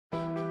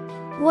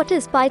What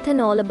is Python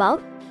all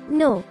about?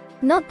 No,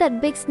 not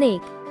that big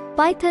snake.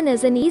 Python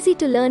is an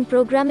easy-to-learn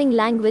programming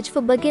language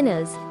for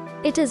beginners.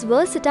 It is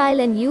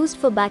versatile and used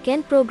for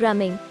back-end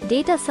programming,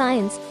 data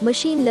science,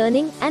 machine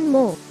learning, and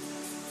more.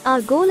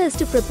 Our goal is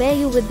to prepare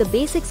you with the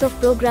basics of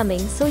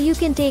programming so you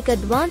can take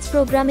advanced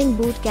programming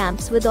boot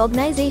camps with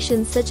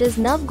organizations such as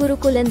Nav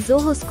Gurukul and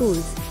Zoho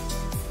schools.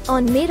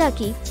 On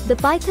Meraki, the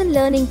Python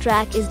learning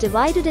track is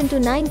divided into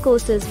 9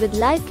 courses with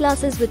live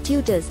classes with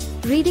tutors,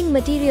 reading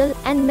material,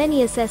 and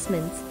many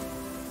assessments.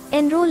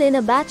 Enroll in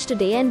a batch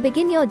today and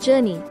begin your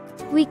journey.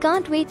 We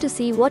can't wait to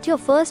see what your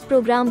first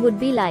program would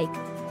be like.